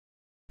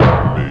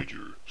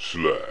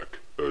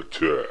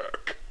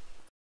MajorSlackAttack.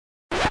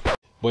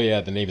 Well,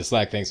 yeah, the name is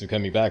Slack. Thanks for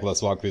coming back.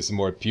 Let's walk through some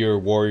more pure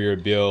warrior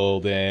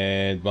build.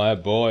 And my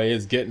boy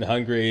is getting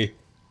hungry.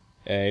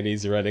 And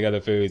he's running out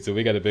of food. So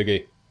we got a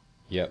biggie.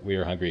 Yeah, we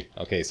are hungry.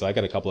 Okay, so I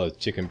got a couple of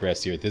chicken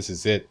breasts here. This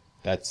is it.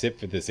 That's it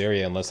for this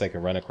area unless I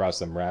can run across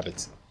some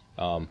rabbits.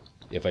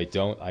 If I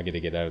don't, I got to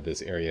get out of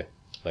this area.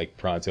 Like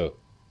pronto.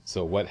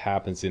 So what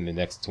happens in the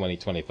next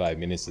 20-25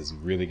 minutes is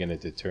really going to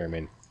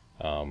determine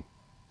my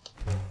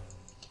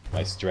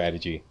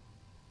strategy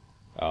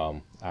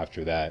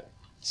after that.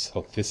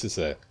 So this is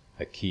a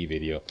key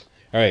video.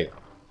 Alright,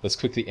 let's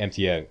quickly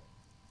empty out.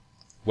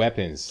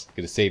 Weapons,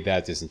 gonna save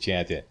that,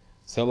 disenchant it.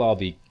 Sell all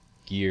the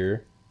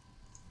gear.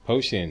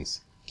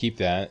 Potions, keep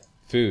that.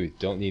 Food,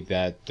 don't need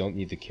that, don't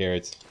need the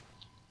carrots.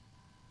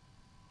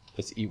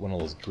 Let's eat one of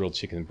those grilled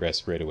chicken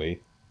breasts right away.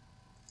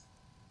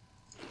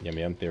 Yum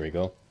yum, there we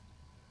go.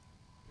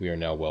 We are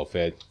now well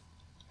fed.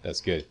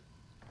 That's good.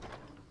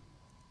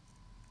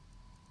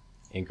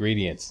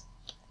 Ingredients.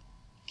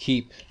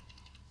 Keep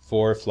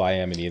 4 fly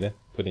amanita.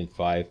 Put in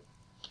 5.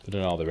 Put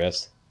in all the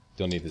rest.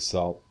 Don't need the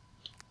salt.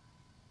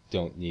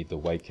 Don't need the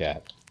white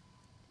cap.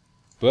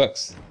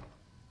 Books.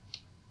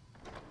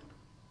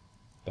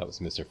 That was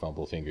Mr.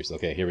 Fumblefingers.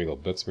 Okay, here we go.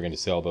 Books, we're going to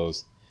sell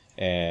those.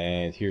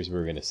 And here's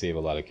where we're going to save a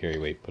lot of carry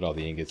weight. Put all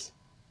the ingots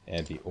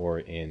and the ore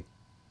in.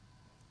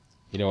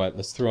 You know what?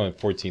 Let's throw in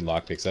 14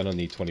 lockpicks. I don't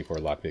need 24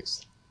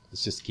 lockpicks.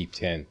 Let's just keep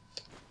 10.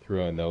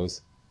 Throw in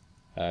those.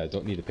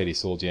 Don't need the petty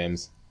soul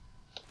gems.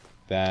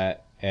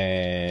 That.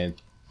 And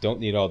don't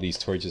need all these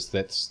torches.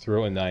 Let's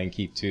throw in 9,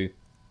 keep 2.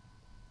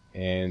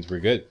 And we're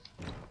good.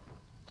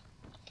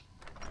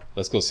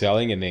 Let's go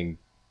selling, and then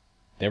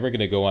we're going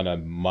to go on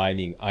a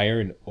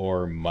iron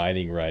ore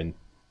mining run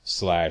 /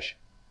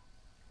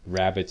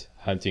 rabbit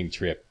hunting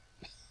trip.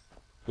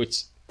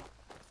 Which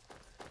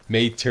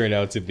may turn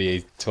out to be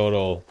a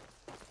total,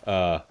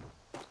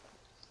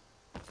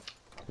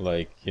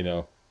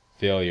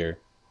 failure.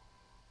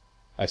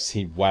 I've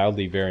seen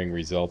wildly varying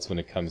results when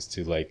it comes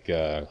to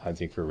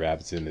hunting for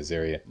rabbits in this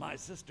area. My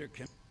sister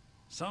can.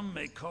 Some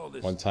may call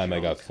this. One time I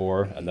got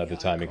 4, another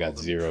time I got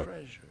 0.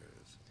 Treasures.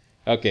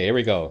 Okay, here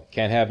we go.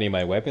 Can't have any of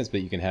my weapons,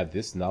 but you can have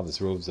this Novice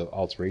Robes of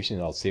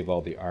Alteration. I'll save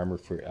all the armor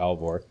for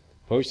Alvor.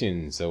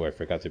 Potions. Oh, I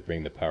forgot to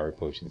bring the power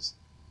potions.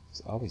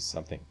 There's always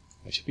something.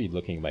 I should be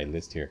looking at my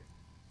list here.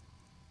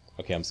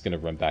 Okay, I'm just gonna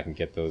run back and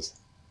get those.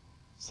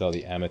 Sell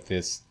the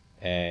amethyst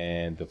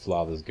and the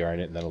flawless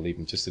garnet, and that'll leave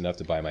them just enough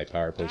to buy my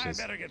power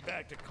potions. I better get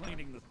back to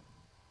cleaning the.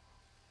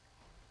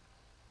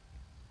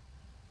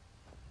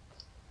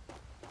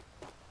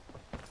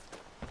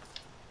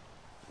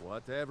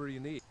 Whatever you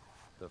need.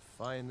 The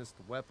finest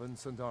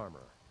weapons and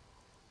armor.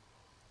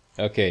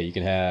 Okay, you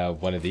can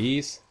have one of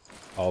these,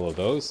 all of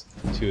those,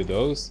 2 of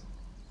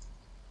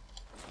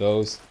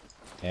those,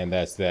 and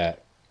that's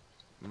that.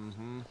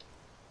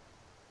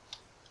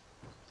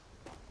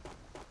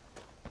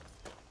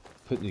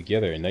 Putting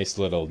together a nice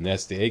little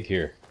nest egg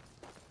here.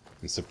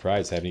 I'm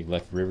surprised I haven't even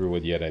left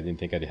Riverwood yet. I didn't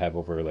think I'd have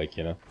over,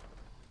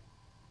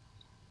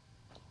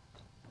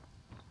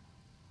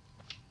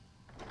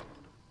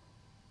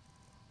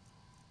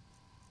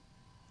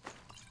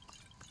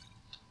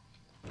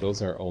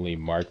 Those are only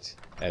marked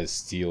as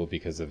steel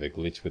because of a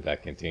glitch with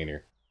that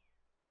container.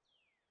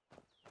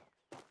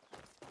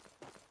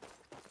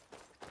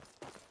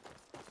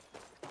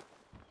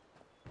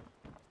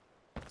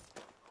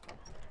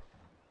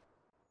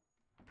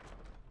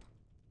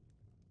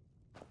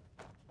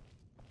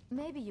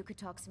 Maybe you could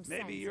talk some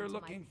sense Maybe you're into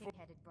looking my for.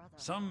 pig-headed brother.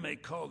 Some may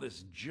call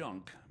this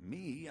junk.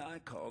 Me, I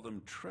call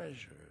them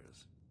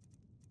treasures.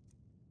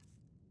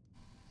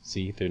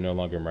 See, they're no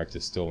longer marked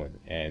as stolen,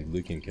 and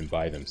Lucan can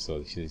buy them, so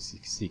you can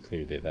see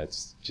clearly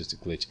that's just a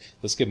glitch.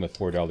 Let's give him a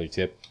 $4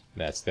 tip,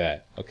 and that's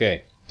that.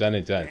 Okay, done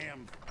and done.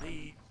 Damn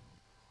thief.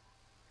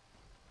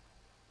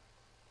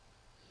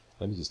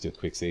 Let me just do a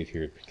quick save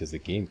here, because the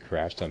game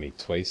crashed on me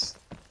twice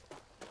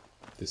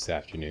this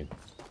afternoon.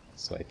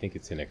 So I think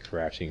it's in a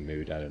crashing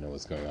mood. I don't know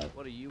what's going on.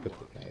 What do you Put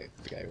want?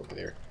 the guy over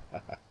there.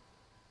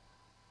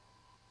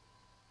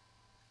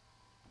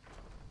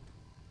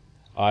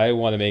 I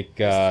want to make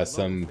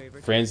some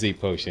frenzy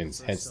potions,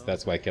 hence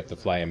that's why I kept the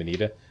fly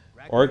amanita.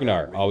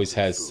 Orgnar always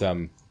has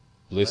some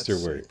blister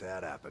word.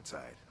 That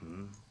appetite,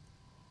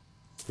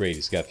 Great,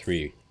 he's got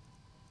 3.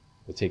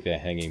 We'll take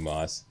that hanging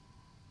moss,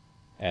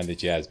 and the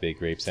jazzbay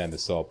grapes, and the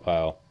salt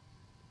pile.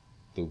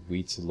 The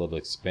wheat's a little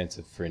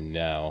expensive for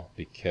now,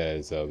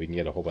 because we can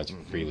get a whole bunch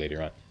for free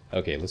later on.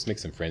 Okay, let's make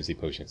some frenzy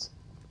potions.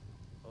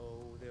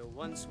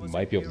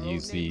 Might be able to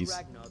use these.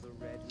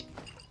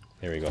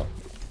 There we go.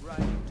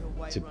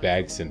 To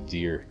bag some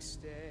deer.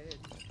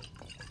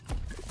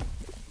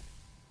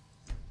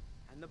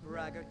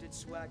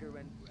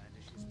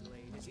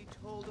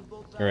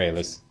 Alright,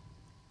 let's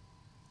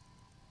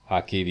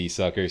hotkey these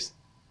suckers.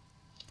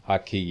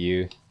 Hotkey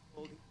you.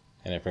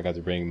 And I forgot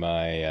to bring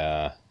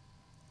my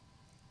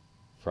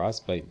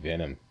frostbite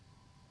venom.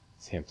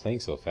 See, I'm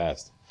playing so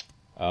fast.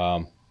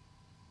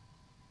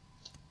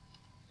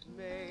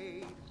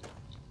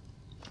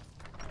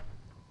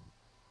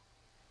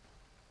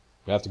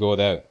 We have to go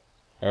without.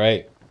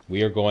 Alright,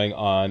 we are going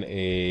on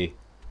a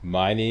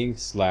mining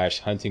 /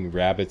 hunting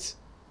rabbits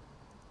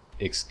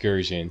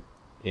excursion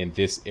in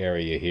this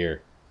area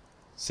here.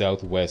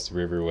 Southwest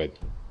Riverwood.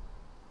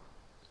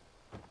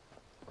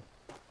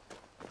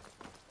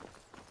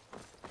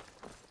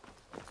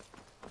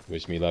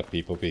 Wish me luck,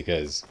 people,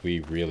 because we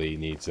really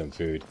need some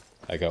food.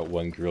 I got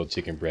 1 grilled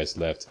chicken breast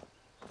left.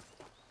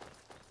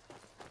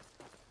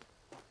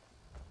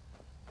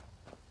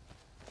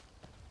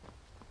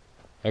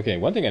 Okay,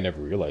 one thing I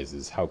never realized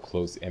is how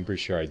close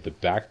Embershard, the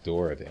back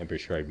door of the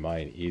Embershard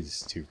mine, is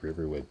to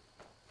Riverwood.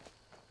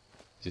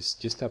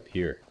 Just up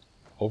here.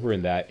 Over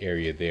in that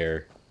area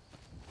there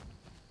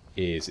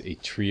is a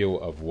trio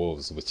of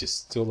wolves, which is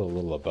still a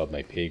little above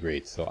my pay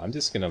grade. So I'm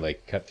just gonna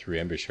like cut through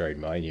Embershard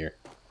mine here.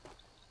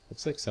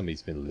 Looks like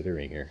somebody's been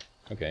littering here.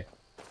 Okay,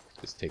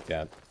 just take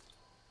that.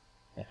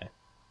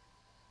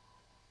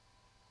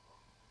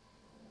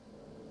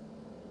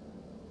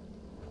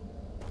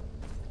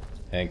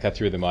 And cut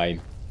through the mine.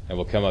 And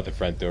we'll come out the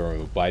front door and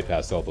we'll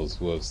bypass all those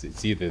wolves.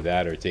 It's either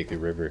that or take the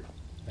river.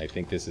 I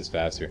think this is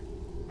faster.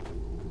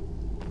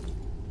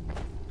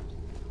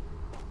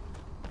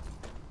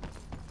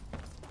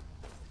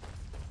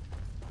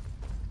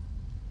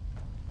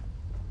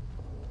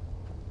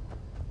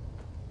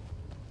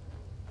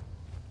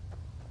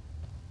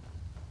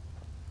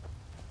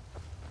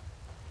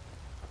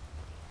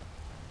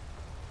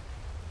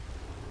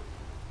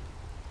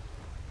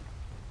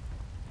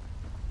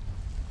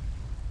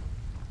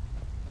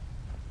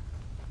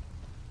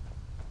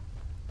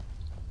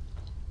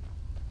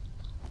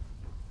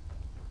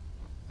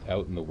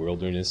 Out in the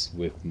wilderness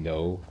with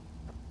no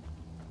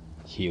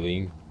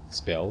healing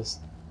spells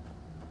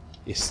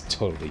is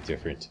totally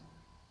different.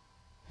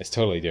 It's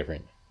totally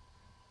different.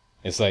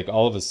 It's like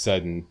all of a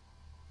sudden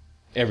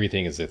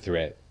everything is a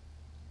threat.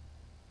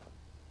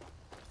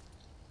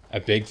 A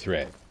big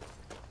threat.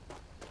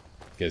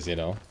 Because, you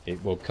know,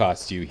 it will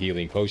cost you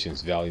healing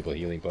potions, valuable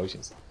healing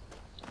potions.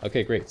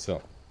 Okay, great.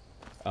 So,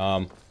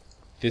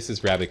 this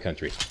is Rabbit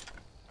Country.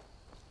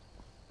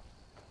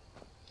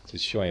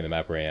 Just showing the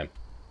map where I am.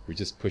 We're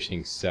just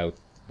pushing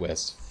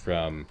southwest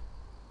from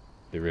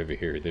the river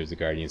here. There's the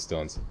Guardian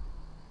Stones.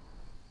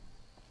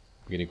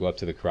 We're going to go up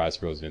to the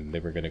crossroads and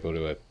then we're going to go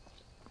to a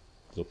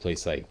little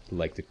place I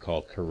like to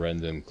call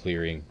Corundum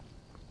Clearing.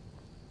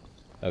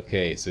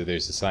 Okay, so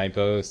there's a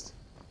signpost.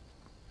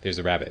 There's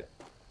a rabbit.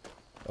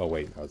 Oh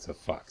wait, no, it's a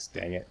fox.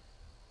 Dang it.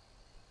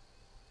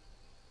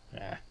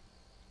 Ah.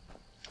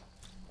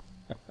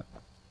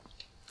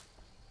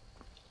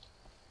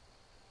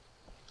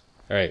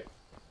 Alright.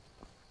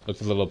 Look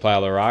for the little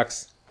pile of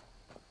rocks.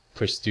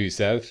 Push due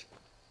south.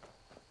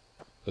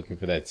 Looking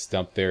for that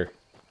stump there.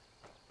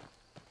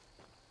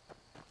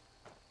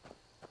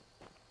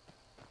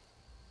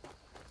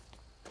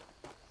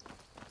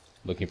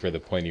 Looking for the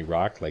pointy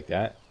rock like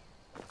that.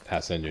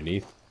 Pass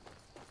underneath.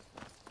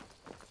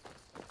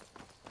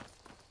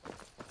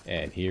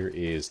 And here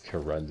is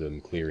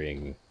Corundum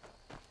Clearing.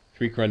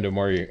 3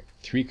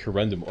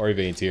 Corundum ore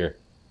veins here.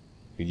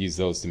 We can use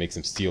those to make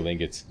some steel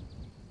ingots.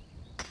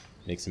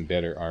 Make some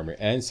better armor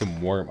and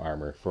some warm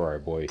armor for our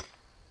boy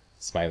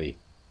Smiley.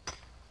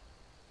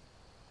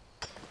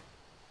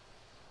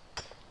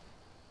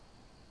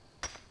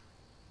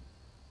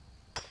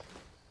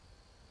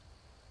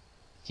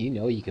 Do you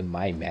know you can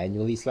mine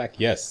manually, Slack?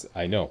 Yes,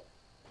 I know.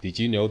 Did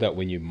you know that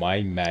when you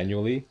mine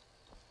manually,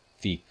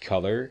 the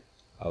color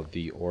of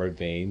the ore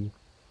vein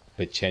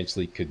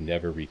potentially could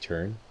never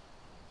return?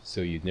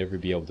 So you'd never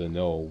be able to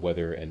know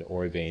whether an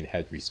ore vein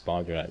had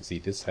respawned or not. See,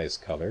 this has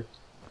color.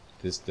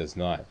 This does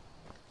not.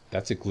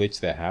 That's a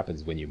glitch that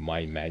happens when you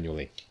mine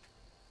manually.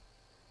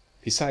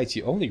 Besides,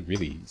 you only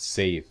really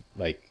save,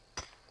 like,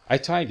 I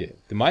timed it.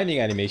 The mining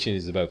animation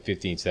is about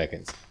 15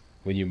 seconds.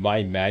 When you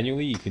mine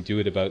manually, you can do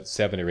it about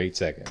 7 or 8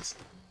 seconds.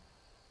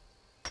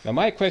 Now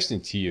my question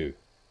to you,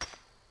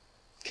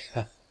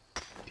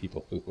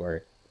 people who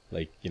are,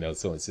 like, you know,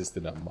 so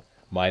insistent on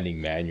mining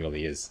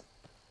manually, is,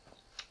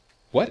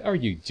 what are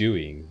you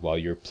doing while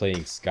you're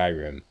playing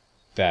Skyrim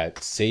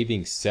that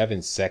saving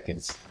 7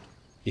 seconds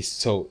is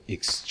so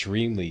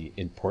extremely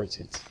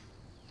important?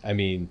 I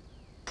mean,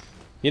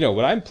 you know,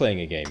 when I'm playing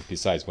a game,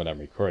 besides when I'm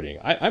recording,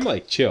 I'm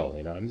like chill,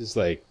 you know, I'm just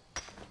like,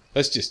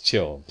 let's just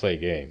chill and play a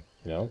game,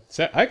 you know?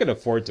 So I can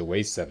afford to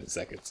waste 7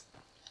 seconds.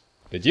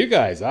 But you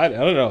guys, I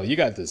don't know, you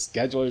got the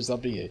schedule or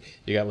something,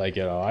 you got like,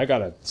 you know, I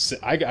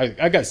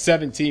got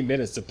 17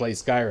 minutes to play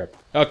Skyrim.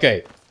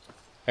 Okay,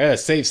 I got a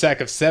save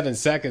sack of 7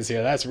 seconds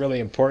here, that's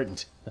really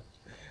important.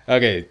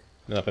 Okay,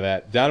 enough of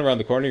that. Down around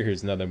the corner,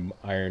 here's another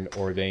iron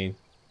ore vein.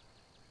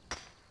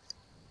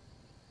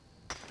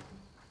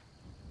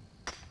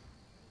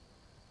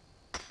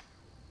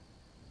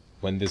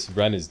 When this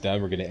run is done,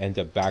 we're going to end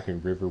up back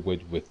in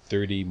Riverwood with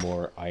 30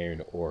 more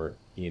iron ore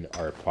in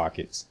our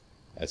pockets.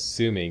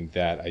 Assuming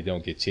that I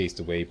don't get chased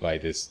away by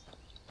this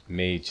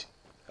mage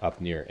up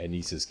near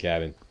Anissa's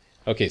cabin.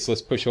 Okay, so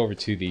let's push over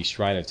to the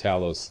Shrine of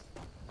Talos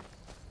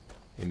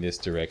in this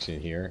direction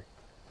here.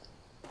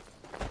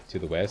 To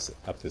the west,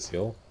 up this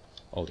hill.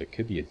 Oh, there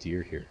could be a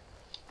deer here.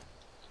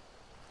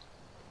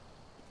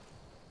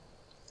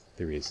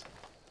 There he is.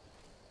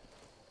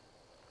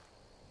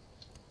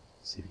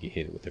 See if we can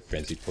hit it with a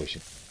frenzy potion.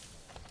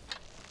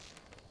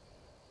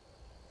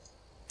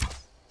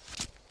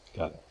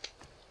 Got it.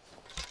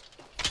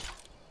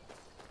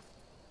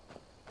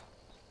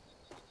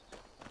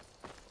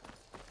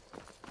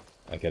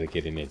 I gotta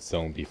get in its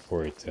zone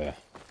before it, Come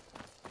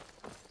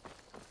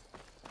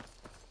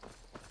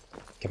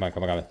on,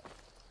 come on, come on.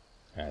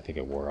 I think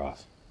it wore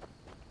off.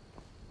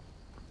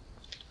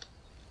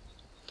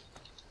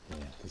 Yeah,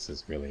 this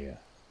is really a...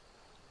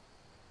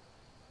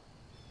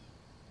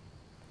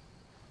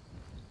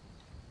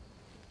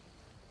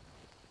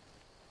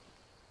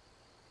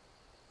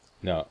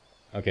 No.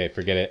 Okay,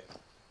 forget it.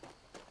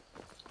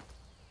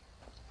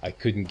 I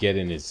couldn't get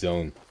in his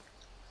zone.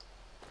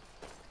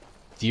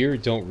 Deer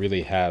don't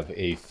really have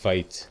a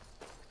fight.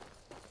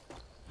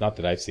 Not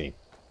that I've seen.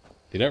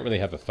 They don't really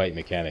have a fight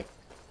mechanic.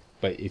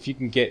 But if you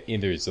can get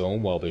in their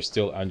zone while they're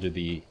still under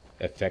the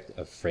effect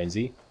of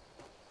frenzy,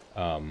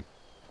 they'll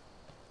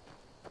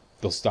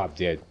stop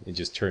dead and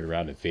just turn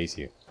around and face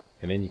you.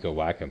 And then you go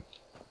whack them.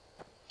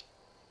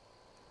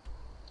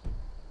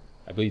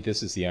 I believe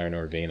this is the iron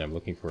ore vein I'm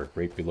looking for,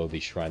 right below the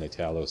Shrine of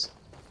Talos.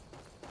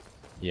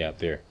 Yeah, up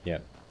there, yeah.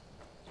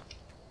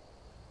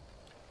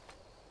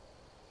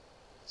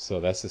 So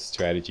that's the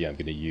strategy I'm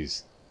going to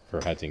use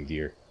for hunting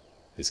deer.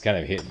 It's kind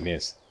of hit and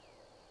miss.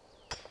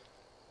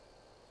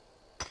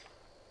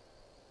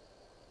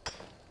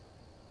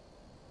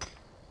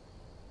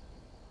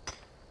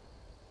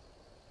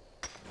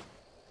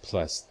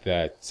 Plus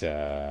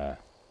that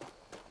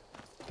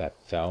that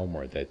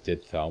Thalmor, that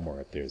dead Thalmor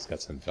up there has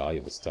got some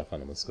valuable stuff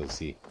on him. Let's go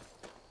see.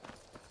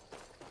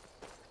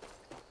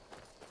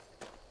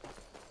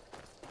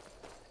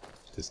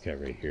 This guy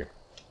right here.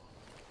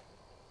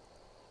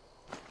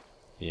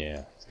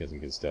 Yeah, it's got some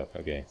good stuff.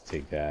 Okay,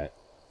 take that.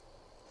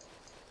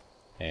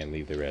 And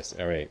leave the rest.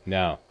 Alright,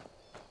 now.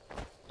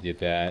 Did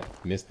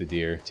that. Missed the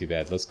deer. Too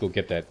bad. Let's go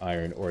get that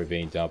iron ore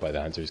vein down by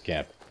the hunter's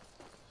camp.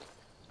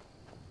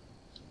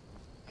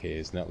 Okay,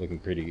 it's not looking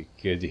pretty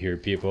good here,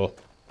 people.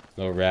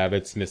 No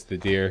rabbits. Missed the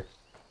deer.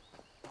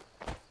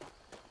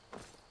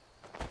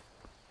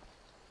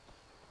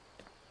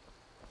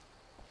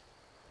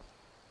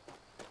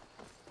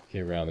 Okay,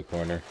 around the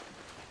corner.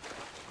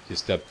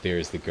 Just up there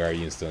is the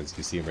Guardian Stones. You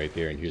can see them right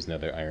there. And here's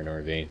another iron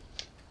ore vein.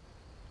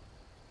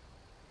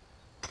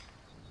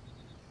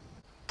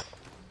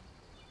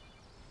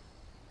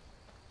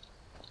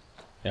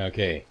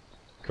 Okay.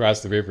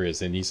 Across the river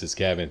is Anissa's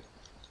cabin.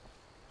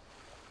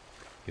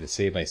 Gonna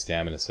save my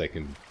stamina so I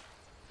can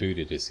boot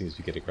it as soon as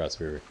we get across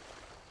the river.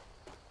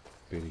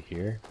 Boot it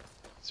here.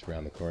 It's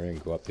around the corner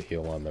and go up the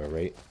hill on the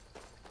right.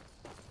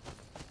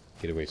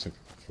 Get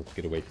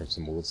away from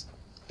some wolves.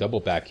 Double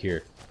back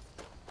here.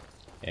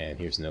 And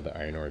here's another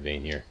iron ore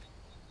vein here.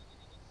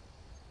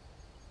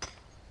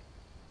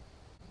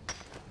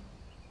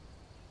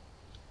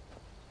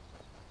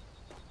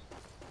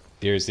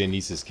 There's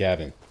Anissa's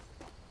cabin.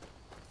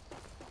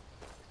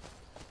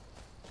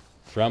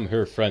 From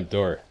her front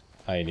door.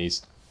 Hi,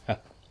 Anise.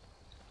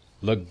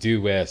 Look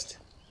due west.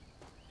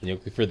 And you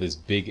look for this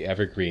big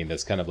evergreen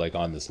that's kind of like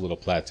on this little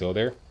plateau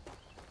there.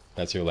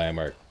 That's your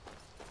landmark.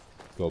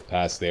 Go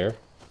past there.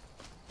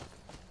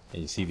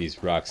 And you see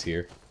these rocks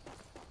here.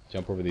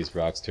 Jump over these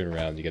rocks, turn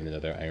around, you get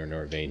another iron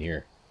ore vein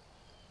here.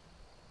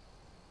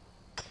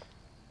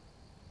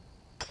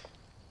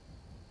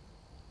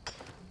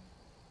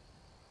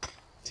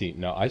 See,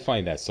 now I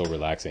find that so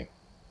relaxing.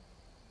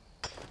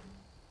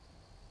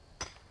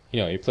 You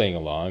know, you're playing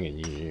along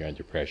and you're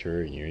under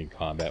pressure and you're in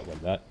combat and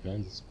whatnot. You know,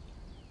 just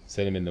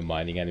set them in the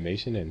mining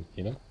animation and,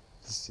 you know,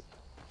 just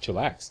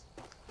chillax.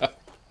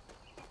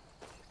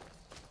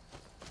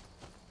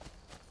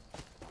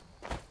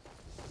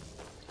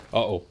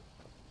 Uh-oh.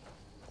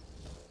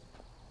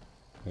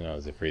 I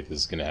was afraid this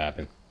is going to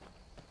happen.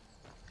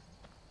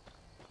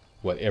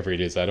 Whatever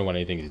it is, I don't want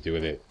anything to do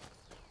with it.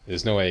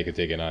 There's no way I could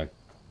take it on.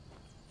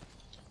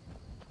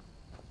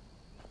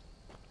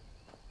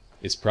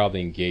 It's probably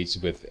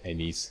engaged with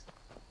Anise.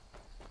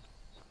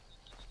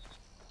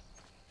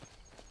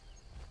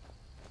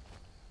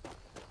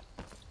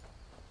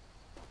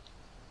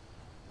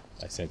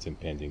 I sense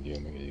impending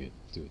doom. I'm going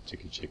to do a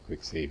chicken shit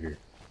quick save here.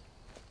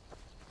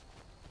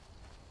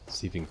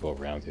 See if we can go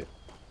around it.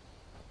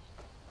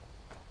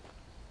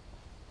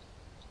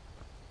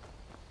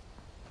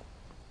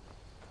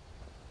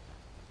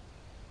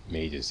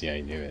 Mages, yeah,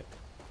 I knew it.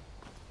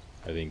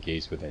 Are they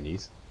engaged with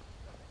Anise?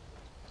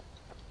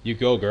 You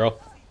go, girl.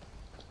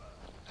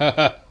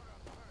 Haha.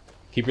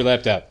 Keep your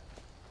laptop.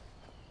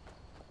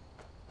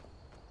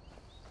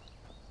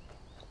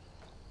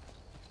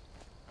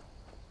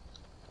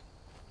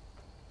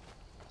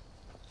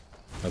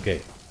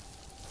 Okay.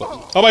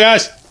 Oh my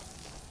gosh!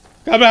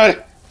 Come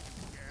out!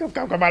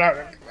 Come on out!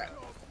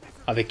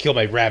 Oh, they killed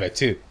my rabbit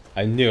too.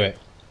 I knew it.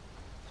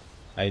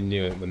 I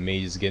knew it. When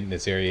mages get in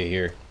this area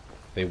here,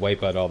 they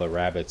wipe out all the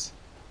rabbits.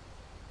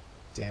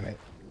 Damn it.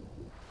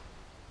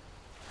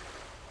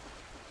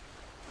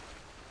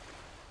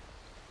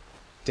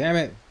 Damn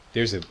it.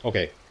 There's a...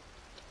 Okay.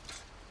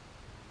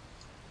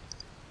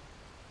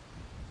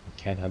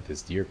 Can't hunt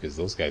this deer because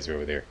those guys are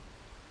over there.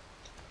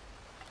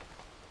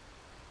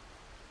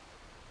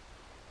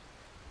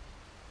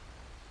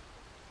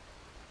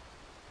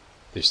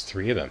 There's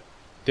 3 of them.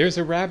 There's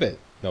a rabbit.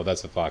 No,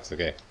 that's a fox.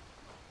 Okay.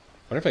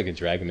 Wonder if I can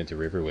drag him into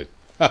Riverwood.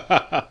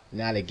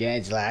 Not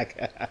again,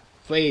 Slack.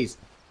 Please.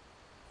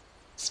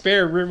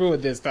 Spare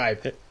Riverwood this time.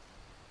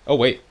 Oh,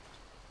 wait.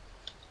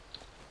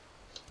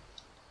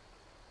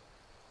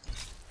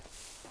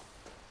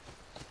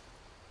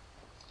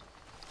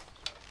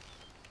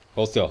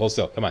 Hold still, hold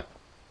still. Come on.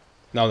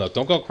 No, no,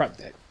 don't go crap.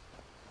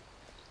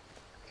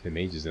 The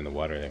mage is in the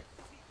water there.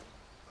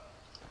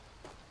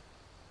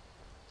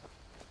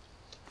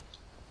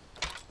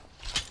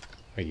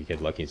 Or you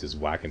get lucky and just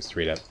whack him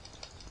straight up.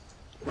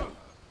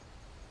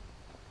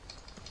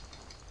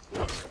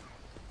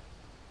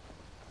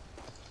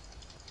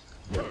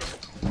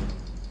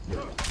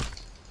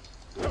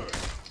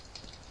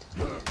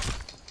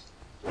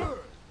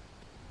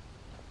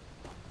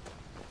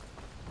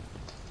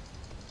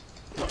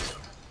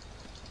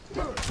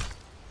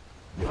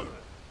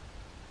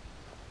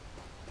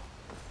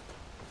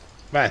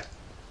 Man,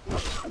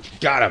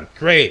 got him.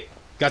 Great.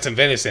 Got some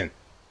venison.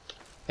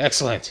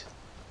 Excellent.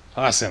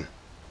 Awesome.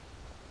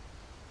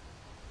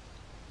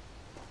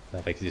 Now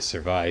if I could just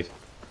survive.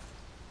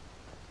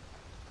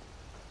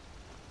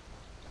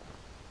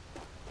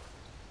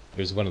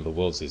 There's one of the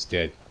wolves that's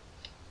dead.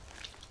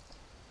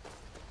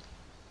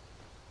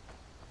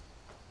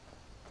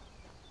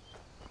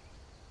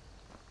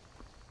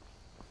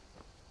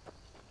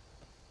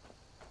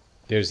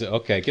 There's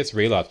okay, I guess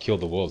Rayloff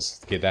killed the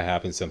wolves. Okay, that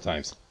happens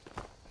sometimes.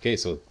 Okay,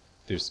 so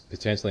there's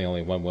potentially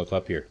only one wolf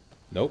up here.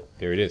 Nope,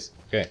 there it is.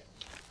 Okay.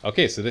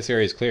 Okay, so this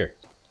area is clear.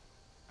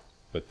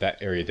 But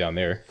that area down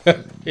there,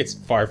 it's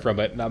far from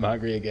it, and I'm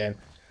hungry again.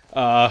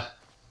 I'm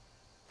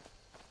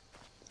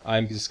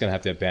just gonna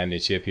have to abandon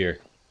ship here.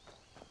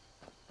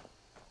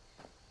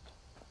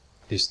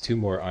 There's 2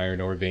 more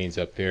iron ore veins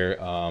up there.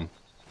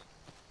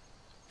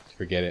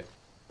 Forget it.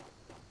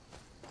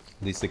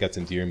 At least I got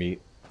some deer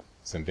meat.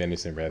 Some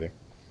venison, rather.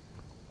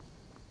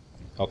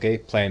 Okay,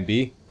 plan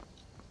B.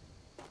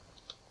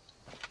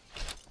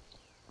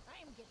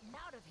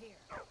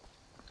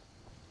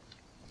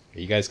 Are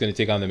you guys going to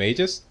take on the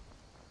mages?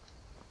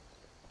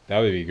 That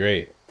would be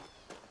great.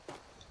 You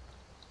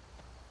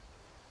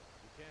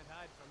can't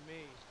hide from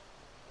me.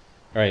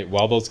 Alright,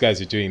 while those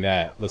guys are doing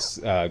that, let's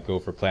go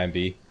for plan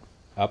B.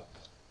 Up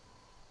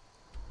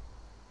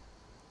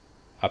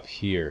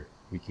here,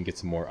 we can get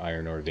some more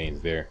iron ore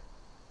veins there.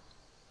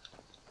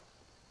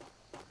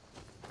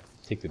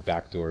 Take the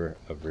back door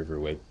of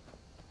Riverwood.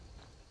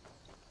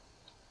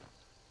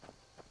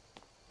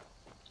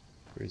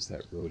 Where's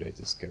that road I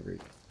discovered?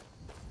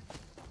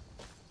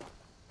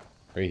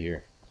 Right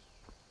here.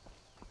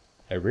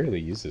 I rarely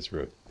use this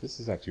road. This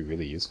is actually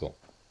really useful.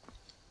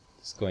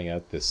 Just going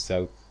out the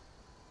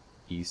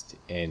southeast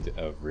end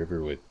of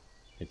Riverwood.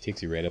 It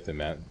takes you right up the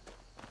mountain.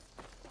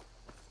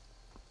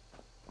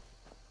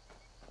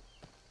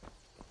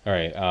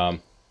 Alright,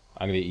 I'm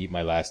gonna eat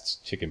my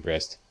last chicken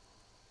breast.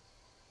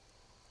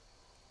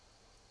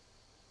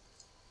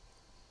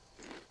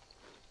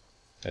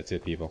 That's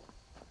it, people.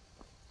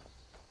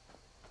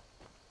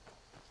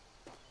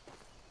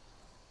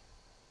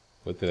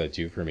 What did that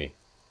do for me?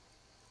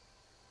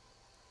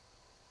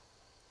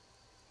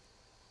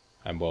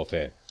 I'm well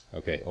fed.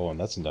 Okay, oh, and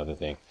that's another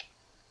thing.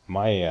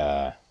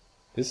 My,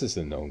 this is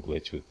a known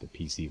glitch with the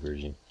PC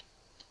version.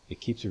 It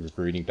keeps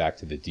reverting back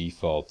to the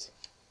default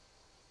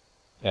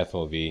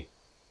FOV.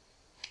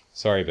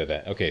 Sorry about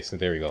that. Okay, so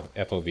there we go.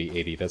 FOV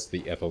 80. That's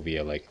the FOV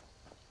I like.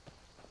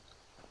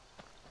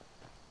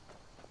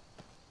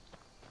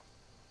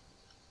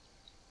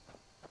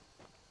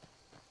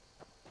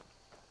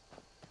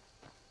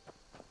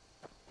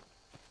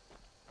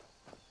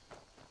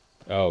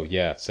 Oh,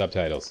 yeah,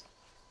 subtitles.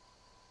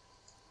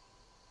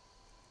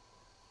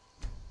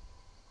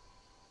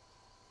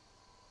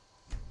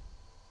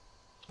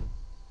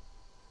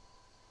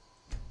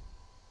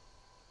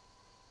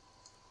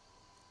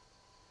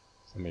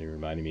 Somebody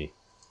reminded me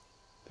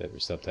that their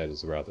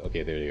subtitles were out.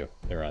 Okay, there you go.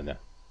 They're on now.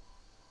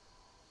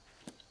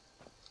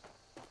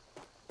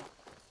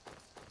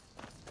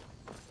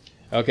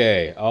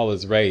 Okay, all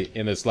is right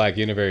in the Slack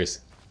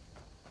universe.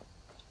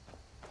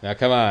 Now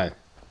come on,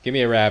 give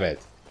me a rabbit.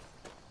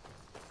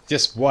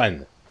 Just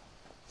one.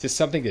 Just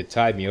something to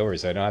tide me over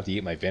so I don't have to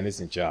eat my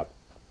venison chop.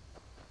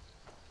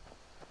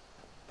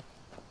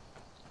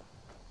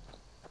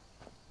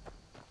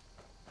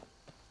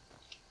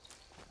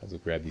 I'll go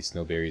grab these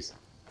snowberries.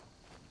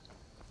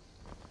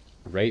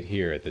 Right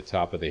here at the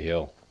top of the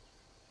hill.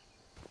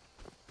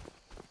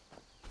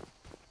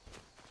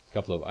 A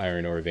couple of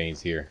iron ore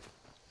veins here.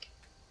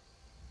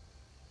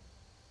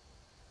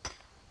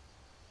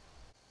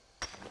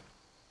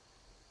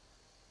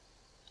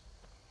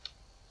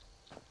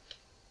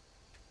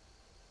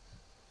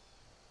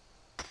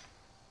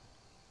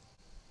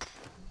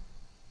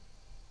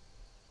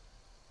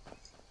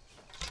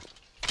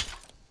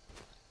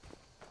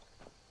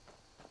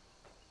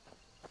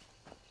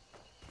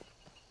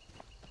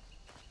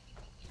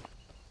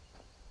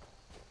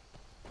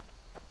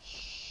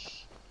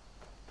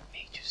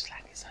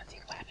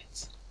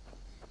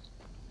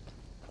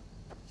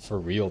 for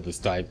real this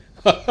time.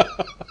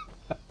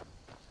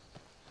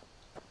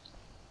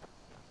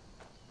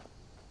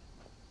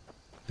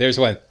 There's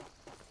one.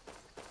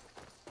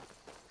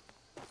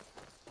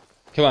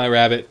 Come on,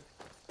 rabbit.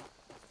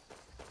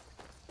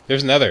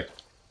 There's another.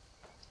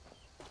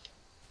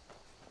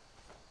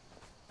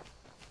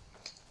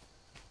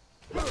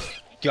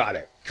 Got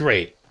it.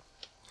 Great.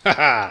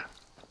 Haha.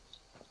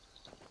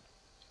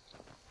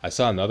 I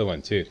saw another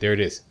one too. There it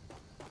is.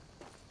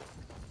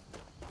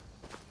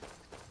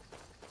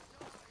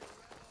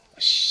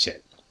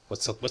 Shit.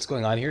 What's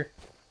going on here?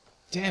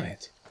 Damn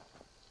it.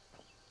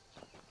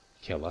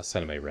 Okay, I lost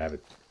sight of my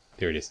rabbit.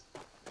 There it is.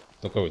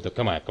 Don't go.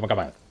 Come on. Come on. Come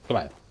on. Come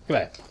on. Come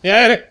on.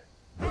 Yeah.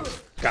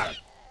 Got him.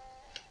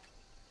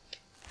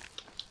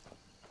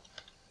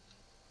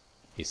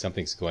 Hey,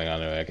 something's going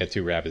on. I got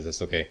 2 rabbits.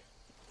 That's okay.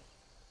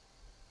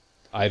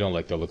 I don't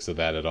like the looks of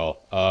that at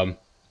all.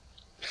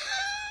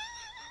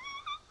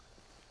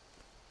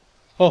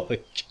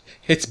 Holy,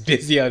 it's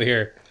busy out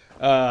here.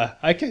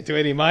 I can't do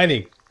any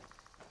mining.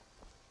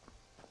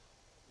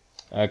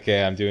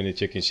 Okay, I'm doing a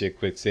chicken shit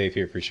quick save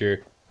here for sure.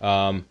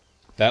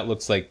 That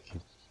looks like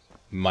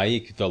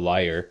Mike the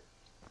Liar.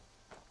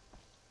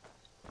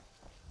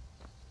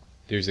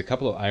 There's a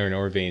couple of iron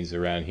ore veins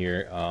around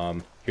here.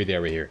 Here they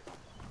are right here.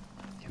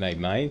 Can I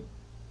mine?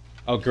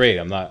 Oh great,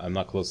 I'm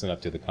not close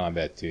enough to the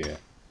combat to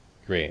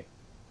great.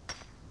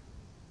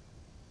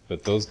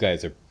 But those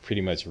guys are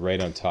pretty much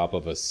right on top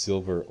of a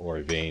silver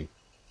ore vein.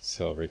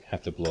 So we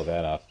have to blow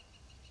that off.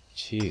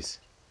 Jeez.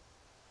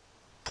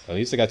 At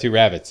least I got 2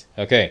 rabbits.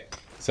 Okay,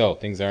 so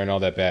things aren't all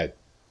that bad.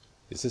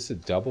 Is this a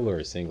double or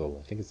a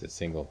single? I think it's a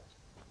single.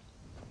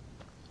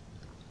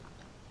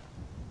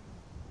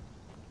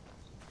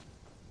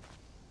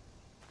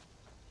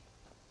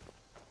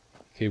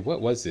 Okay,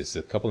 what was this?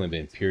 A couple of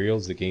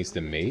Imperials against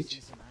a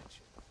mage?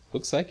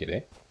 Looks like it,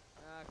 eh?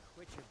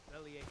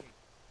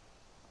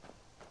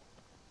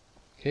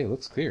 Okay,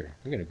 looks clear.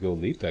 I'm gonna go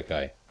lead that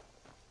guy.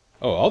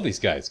 Oh, all these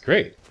guys,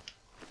 great.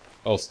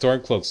 Oh,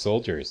 Stormcloak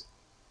soldiers.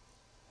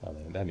 Oh,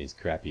 that means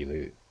crappy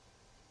loot.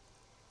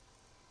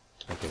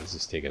 Okay, let's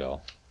just take it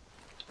all.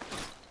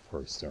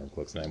 Poor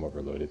Stormcloaks, now I'm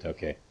overloaded.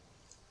 Okay.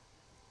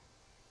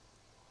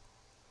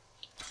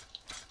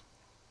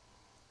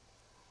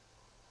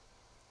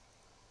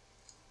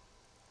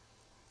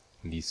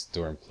 And these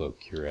Stormcloak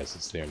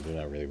cuirasses there,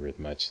 they're not really worth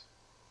much.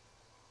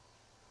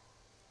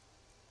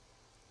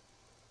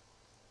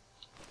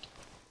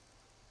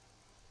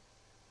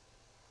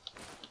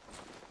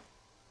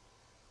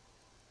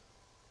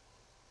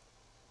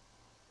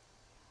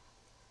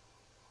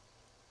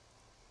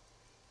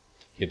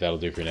 Okay, that'll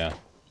do for now.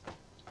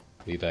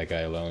 Leave that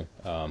guy alone.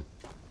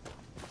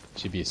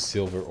 Should be a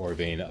silver ore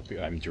vein up here.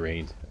 I'm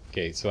drained.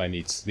 Okay, so I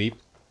need sleep,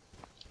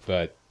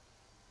 but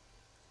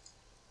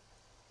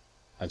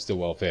I'm still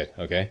well fed,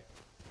 okay?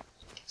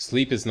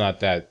 Sleep is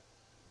not that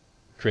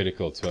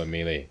critical to a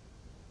melee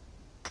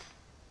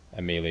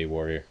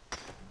warrior.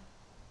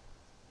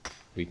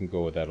 We can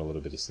go without a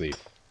little bit of sleep.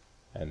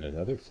 And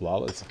another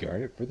flawless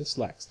garnet for the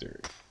Slackster.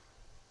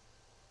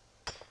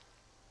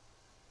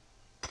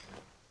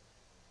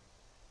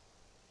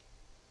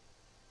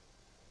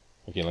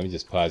 Okay, let me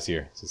just pause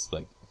here. Just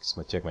want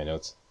to check my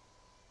notes.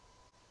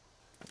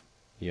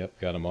 Yep,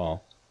 got them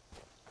all.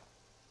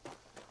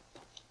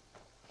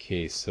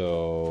 Okay,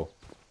 so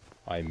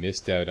I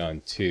missed out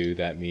on 2.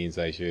 That means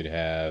I should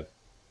have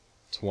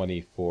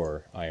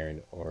 24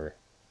 iron ore.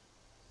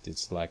 Did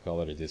slack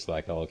all or did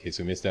slack all? Okay,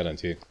 so we missed out on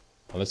 2.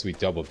 Unless we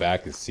double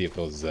back and see if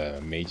those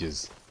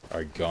mages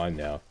are gone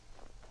now.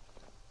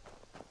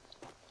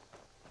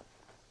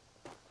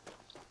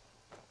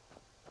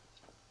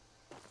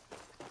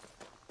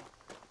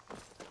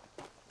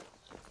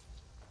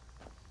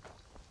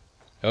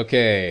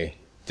 Okay,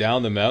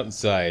 down the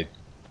mountainside.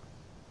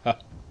 Ha,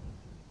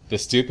 the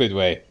stupid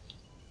way.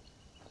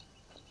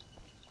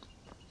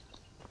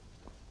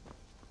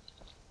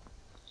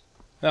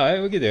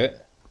 No, we can do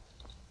it.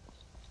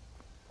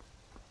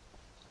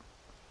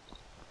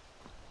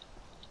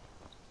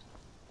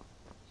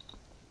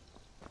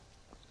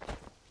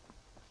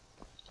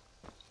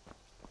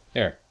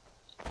 There.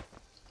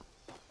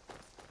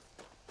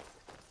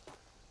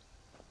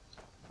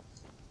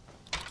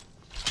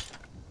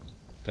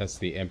 That's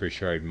the Ember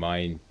Shard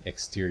mine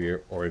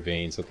exterior ore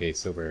veins. Okay,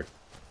 so we're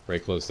very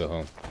close to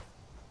home.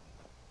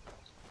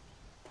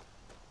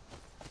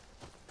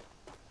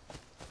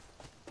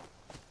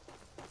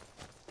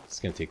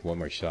 Just gonna take one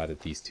more shot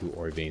at these 2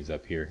 ore veins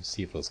up here.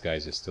 See if those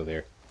guys are still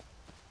there.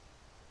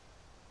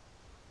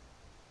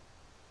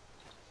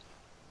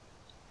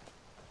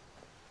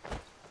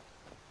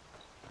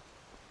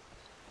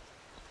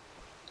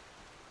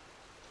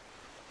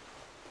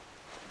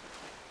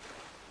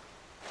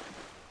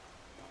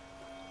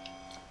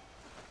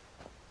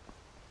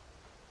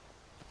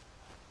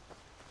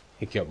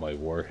 Pick up my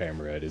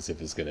warhammer out as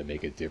if it's gonna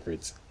make a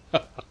difference.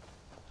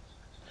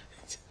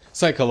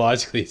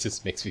 Psychologically, it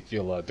just makes me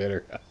feel a lot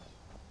better.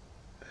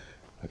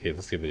 Okay,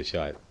 let's give it a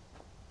shot.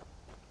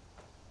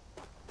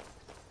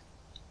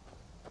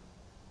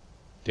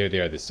 There they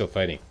are, they're still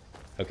fighting.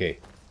 Okay,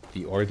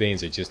 The ore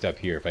veins are just up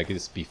here. If I could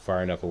just be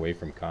far enough away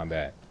from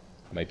combat,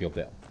 I might be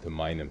able to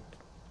mine them.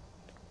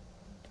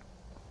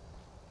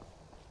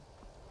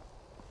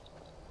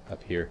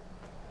 Up here.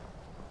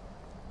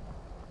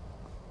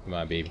 Come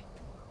on, baby.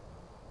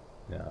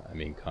 No, I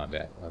mean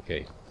combat.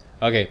 Okay.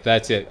 Okay,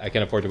 that's it. I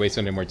can't afford to waste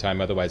any more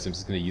time. Otherwise, I'm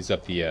just going to use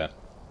up the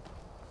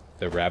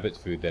rabbit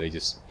food that I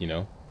just, you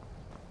know,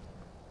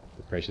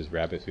 the precious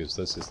rabbit food.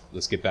 So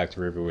let's get back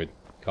to Riverwood.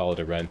 Call it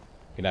a run.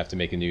 Gonna have to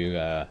make a new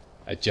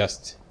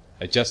adjust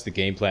the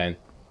game plan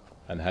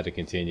on how to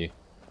continue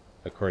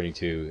according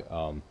to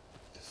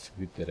the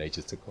food that I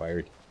just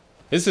acquired.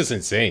 This is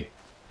insane.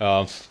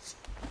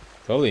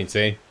 Totally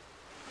insane.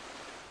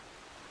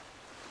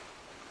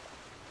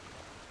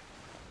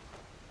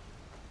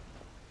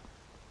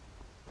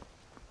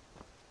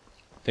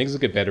 Things will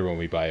get better when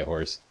we buy a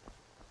horse.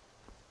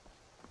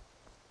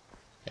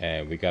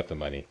 And we got the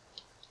money.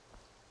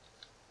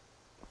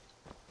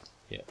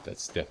 Yeah,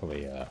 that's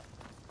definitely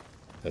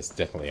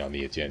on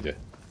the agenda.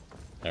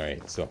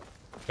 Alright, so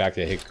back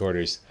to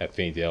headquarters at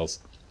Faint Dales.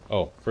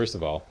 Oh, first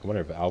of all, I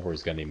wonder if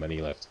Alvor's got any money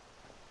left.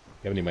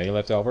 You have any money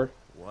left, Alvor?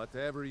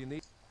 Whatever you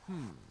need.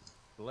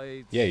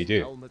 Blades, Yeah, you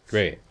do. helmets,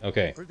 Great,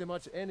 okay. pretty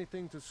much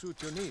anything to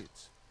suit your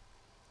needs.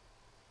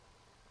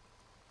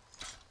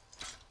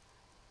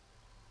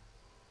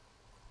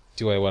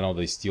 Do I want all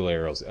these steel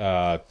arrows?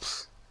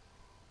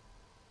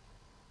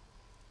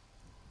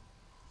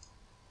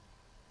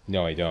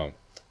 No, I don't.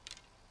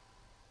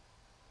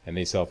 And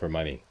they sell for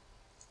money.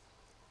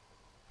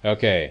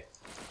 Okay.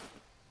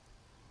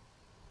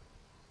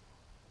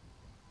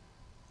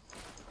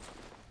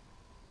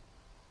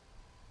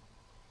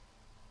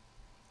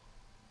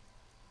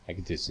 I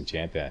could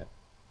disenchant that.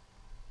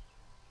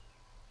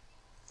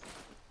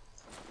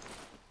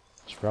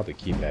 Should probably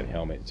keep that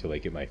helmet until I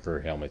get my fur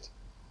helmet.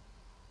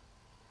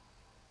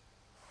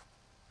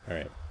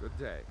 Alright. Good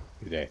day.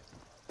 Good day.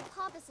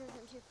 Hobbs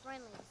isn't too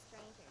friendly with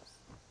strangers,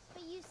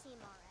 but you seem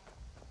alright.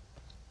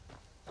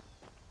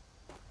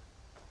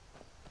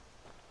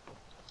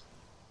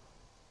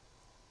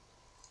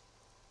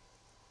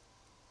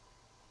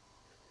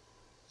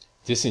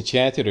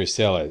 Disenchant it or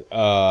sell it?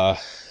 I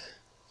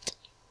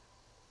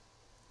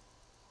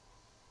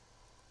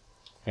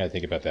gotta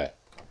think about that.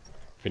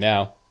 For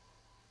now.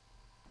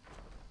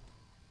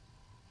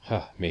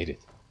 Made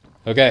it.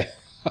 Okay.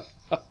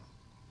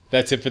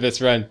 That's it for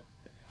this run.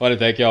 I want to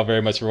thank you all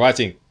very much for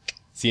watching.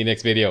 See you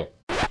next video.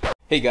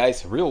 Hey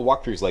guys, real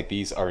walkthroughs like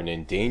these are an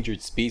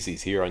endangered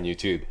species here on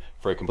YouTube.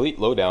 For a complete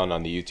lowdown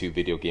on the YouTube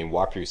video game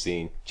walkthrough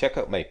scene, check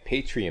out my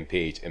Patreon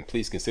page and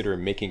please consider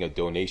making a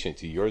donation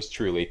to yours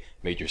truly,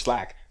 Major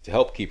Slack, to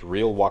help keep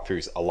real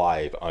walkthroughs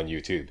alive on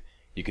YouTube.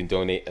 You can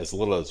donate as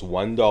little as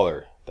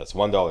 $1. That's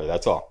 $1,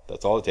 that's all.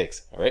 That's all it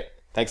takes, alright?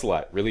 Thanks a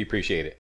lot, really appreciate it.